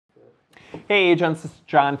Hey agents, this is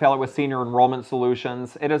John Fallett with Senior Enrollment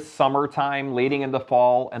Solutions. It is summertime leading into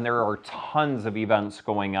fall and there are tons of events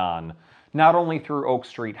going on. Not only through Oak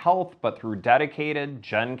Street Health, but through Dedicated,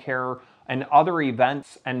 GenCare, and other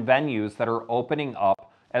events and venues that are opening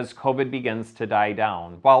up as COVID begins to die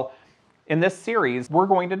down. Well, in this series, we're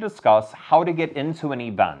going to discuss how to get into an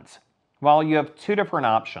event. Well, you have two different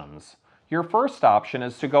options. Your first option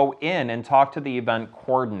is to go in and talk to the event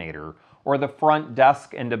coordinator or the front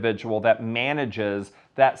desk individual that manages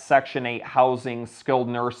that Section 8 housing, skilled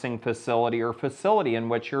nursing facility, or facility in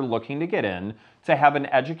which you're looking to get in to have an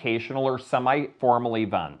educational or semi-formal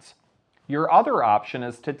event. Your other option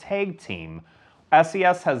is to tag team.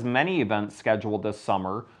 SES has many events scheduled this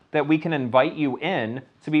summer that we can invite you in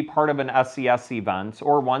to be part of an SES event,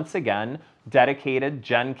 or once again, Dedicated,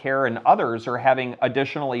 GenCare, and others are having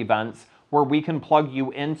additional events where we can plug you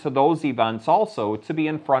into those events also to be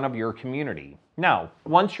in front of your community. Now,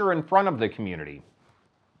 once you're in front of the community,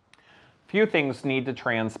 few things need to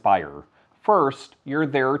transpire. First, you're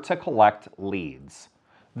there to collect leads.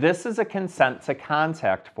 This is a consent to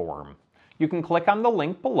contact form. You can click on the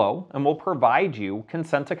link below and we'll provide you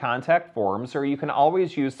consent to contact forms, or you can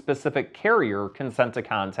always use specific carrier consent to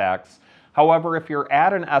contacts. However, if you're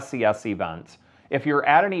at an SES event, if you're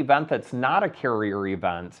at an event that's not a carrier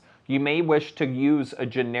event, you may wish to use a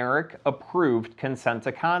generic approved consent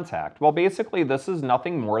to contact. Well, basically, this is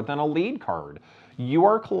nothing more than a lead card. You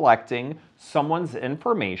are collecting someone's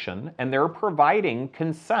information and they're providing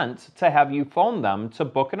consent to have you phone them to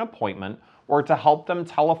book an appointment or to help them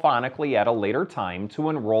telephonically at a later time to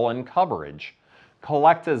enroll in coverage.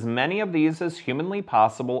 Collect as many of these as humanly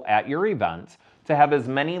possible at your event to have as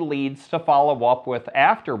many leads to follow up with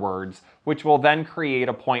afterwards, which will then create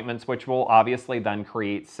appointments, which will obviously then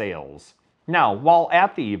create sales. Now, while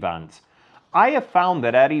at the event, I have found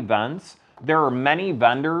that at events, there are many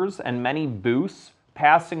vendors and many booths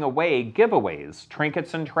passing away giveaways,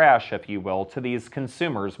 trinkets and trash, if you will, to these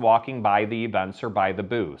consumers walking by the events or by the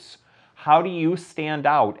booths. How do you stand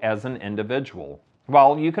out as an individual?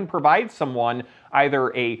 Well, you can provide someone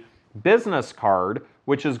either a business card,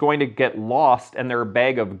 which is going to get lost in their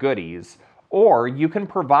bag of goodies, or you can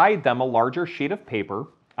provide them a larger sheet of paper.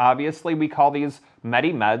 Obviously, we call these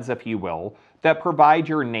medi-meds, if you will, that provide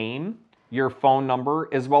your name, your phone number,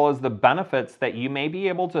 as well as the benefits that you may be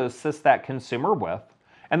able to assist that consumer with.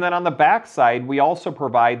 And then on the back side, we also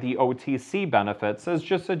provide the OTC benefits as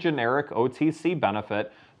just a generic OTC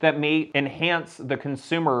benefit that may enhance the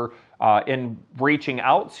consumer in reaching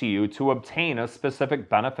out to you to obtain a specific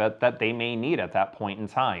benefit that they may need at that point in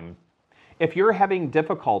time. If you're having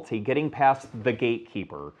difficulty getting past the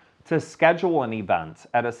gatekeeper to schedule an event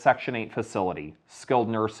at a Section 8 facility, skilled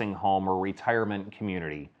nursing home, or retirement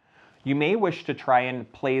community, you may wish to try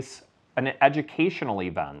and place an educational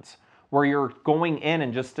event where you're going in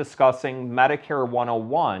and just discussing Medicare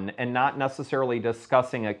 101 and not necessarily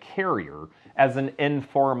discussing a carrier as an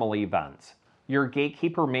informal event. Your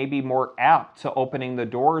gatekeeper may be more apt to opening the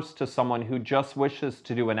doors to someone who just wishes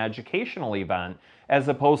to do an educational event as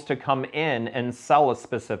opposed to come in and sell a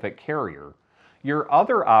specific carrier. Your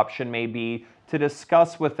other option may be to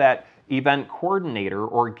discuss with that event coordinator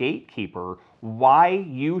or gatekeeper why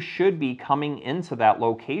you should be coming into that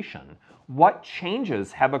location. What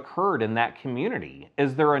changes have occurred in that community?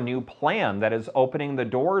 Is there a new plan that is opening the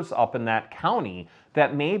doors up in that county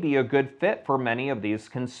that may be a good fit for many of these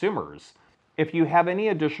consumers? If you have any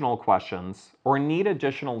additional questions or need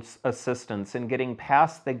additional assistance in getting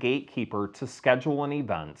past the gatekeeper to schedule an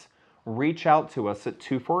event, reach out to us at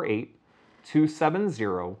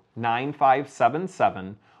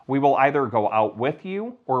 248-270-9577. We will either go out with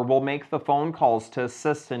you or we'll make the phone calls to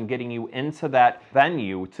assist in getting you into that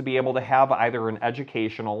venue to be able to have either an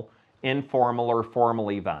educational, informal, or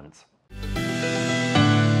formal event.